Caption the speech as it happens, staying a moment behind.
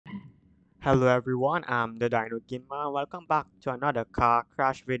Hello everyone, I'm the Dino Gamer. Welcome back to another car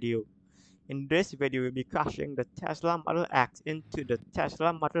crash video. In this video, we'll be crashing the Tesla Model X into the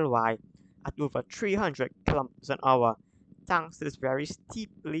Tesla Model Y at over 300 kilometers an hour, thanks to this very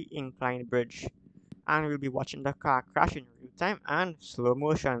steeply inclined bridge. And we'll be watching the car crash in real time and slow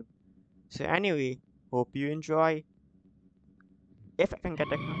motion. So anyway, hope you enjoy. If I can get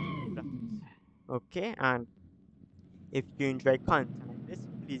the content. Okay, and if you enjoy content like this,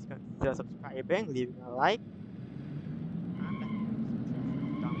 please consider subscribing, leaving a like, and let me know in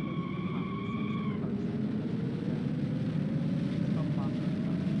the comment section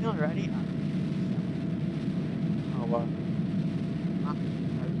below. Already our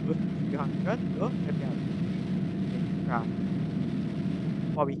good 300, so if you have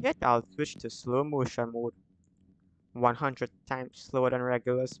while we hit, I'll switch to slow motion mode, 100 times slower than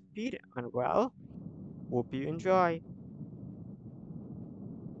regular speed, and well, hope you enjoy.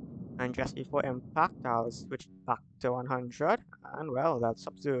 And just before impact, I'll switch back to 100, and well, let's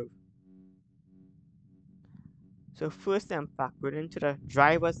observe. So first impact went into the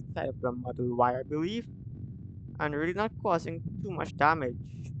driver's side of the Model Y, I believe, and really not causing too much damage.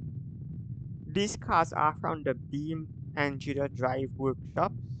 These cars are from the BEAM.NG Drive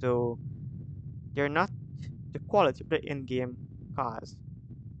workshop, so they're not the quality of the in-game cars,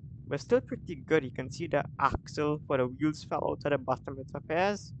 but still pretty good. You can see the axle for the wheels fell out at the bottom it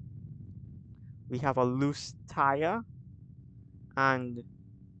appears. We have a loose tire, and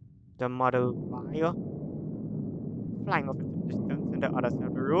the Model Y flying off into the distance in the other side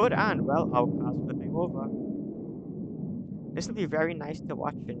of the road, and well, our car's flipping over. This will be very nice to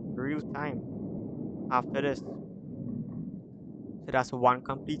watch in real time after this. So that's one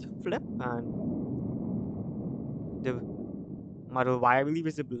complete flip, and the Model Y, I believe,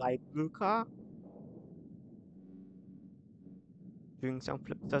 is a light blue car, doing some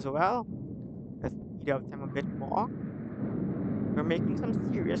flips as well. Let's speed up time a bit more. We're making some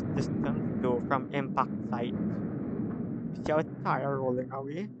serious distance though from impact site. You see our tire rolling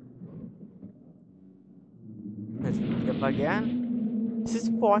away. Let's speed up again. This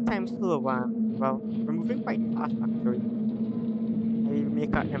is 4 times slower. Well, we're moving quite fast actually. We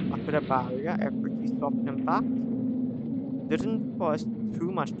make an impact with a barrier, a pretty soft impact. Didn't cause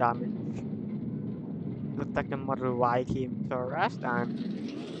too much damage. Looks like the Model Y came to rest, and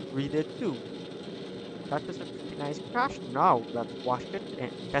we did too. That was a pretty nice crash. Now let's watch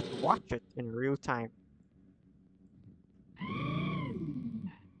it in real time.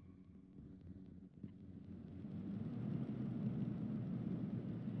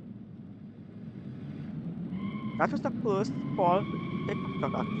 That was the first call with pickup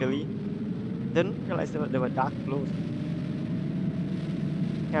truck actually. Didn't realize they were that close.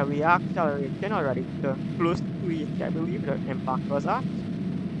 Yeah, we are accelerating already to close to 80, I believe the impact was at.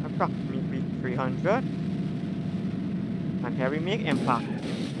 Approximately 300. And here we make impact.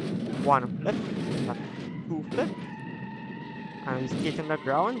 One flip, that's two flips. And we skate on the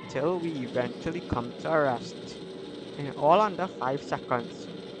ground till we eventually come to a rest. In all under 5 seconds.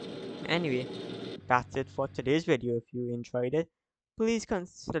 Anyway, that's it for today's video. If you enjoyed it, please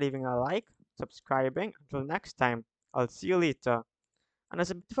consider leaving a like, subscribing. Until next time, I'll see you later. And as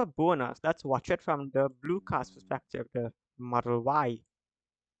a bit of a bonus, let's watch it from the blue car's perspective, the Model Y.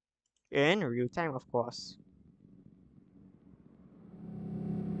 In real time, of course.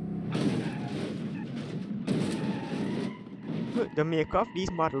 The maker of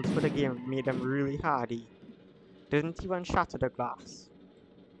these models for the game made them really hardy. Didn't even shatter the glass.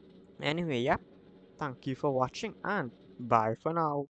 Anyway, yeah, thank you for watching and bye for now.